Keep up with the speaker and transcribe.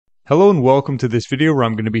Hello and welcome to this video where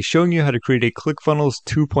I'm going to be showing you how to create a ClickFunnels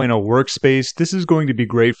 2.0 workspace. This is going to be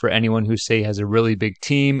great for anyone who say has a really big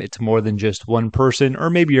team, it's more than just one person, or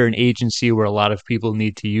maybe you're an agency where a lot of people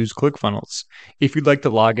need to use ClickFunnels. If you'd like to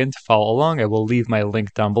log in to follow along, I will leave my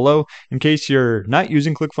link down below. In case you're not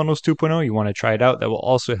using ClickFunnels 2.0, you want to try it out, that will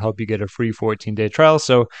also help you get a free 14-day trial,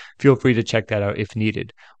 so feel free to check that out if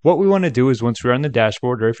needed. What we want to do is once we're on the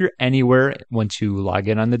dashboard, or if you're anywhere, once you log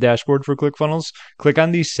in on the dashboard for ClickFunnels, click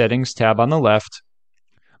on the Settings tab on the left.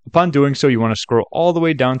 Upon doing so, you want to scroll all the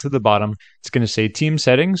way down to the bottom. It's going to say Team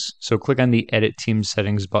Settings, so click on the Edit Team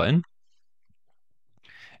Settings button.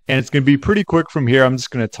 And it's going to be pretty quick from here. I'm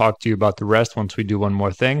just going to talk to you about the rest once we do one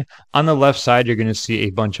more thing. On the left side, you're going to see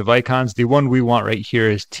a bunch of icons. The one we want right here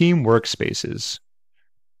is Team Workspaces.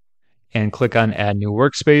 And click on Add New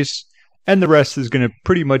Workspace. And the rest is going to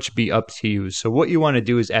pretty much be up to you. So what you want to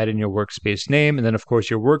do is add in your workspace name, and then of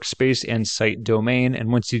course your workspace and site domain.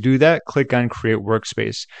 And once you do that, click on Create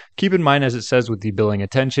Workspace. Keep in mind, as it says with the billing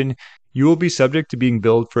attention, you will be subject to being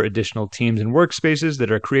billed for additional teams and workspaces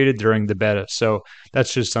that are created during the beta. So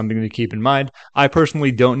that's just something to keep in mind. I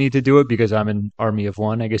personally don't need to do it because I'm an army of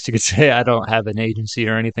one. I guess you could say I don't have an agency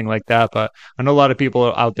or anything like that, but I know a lot of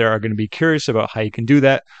people out there are going to be curious about how you can do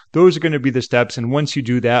that. Those are going to be the steps. And once you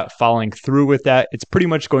do that, following through with that, it's pretty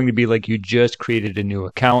much going to be like you just created a new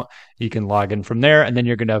account. You can log in from there, and then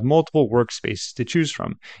you're going to have multiple workspaces to choose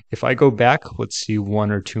from. If I go back, let's see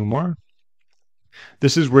one or two more.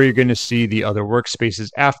 This is where you're going to see the other workspaces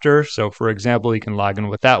after. So for example, you can log in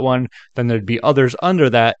with that one. Then there'd be others under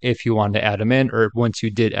that if you wanted to add them in, or once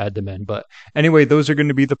you did add them in. But anyway, those are going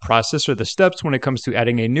to be the process or the steps when it comes to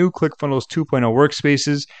adding a new ClickFunnels 2.0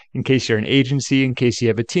 workspaces in case you're an agency, in case you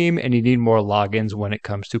have a team, and you need more logins when it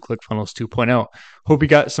comes to ClickFunnels 2.0. Hope you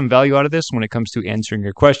got some value out of this when it comes to answering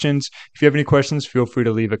your questions. If you have any questions, feel free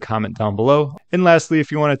to leave a comment down below. And lastly,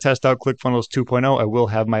 if you want to test out ClickFunnels 2.0, I will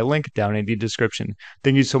have my link down in the description.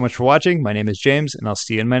 Thank you so much for watching. My name is James, and I'll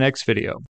see you in my next video.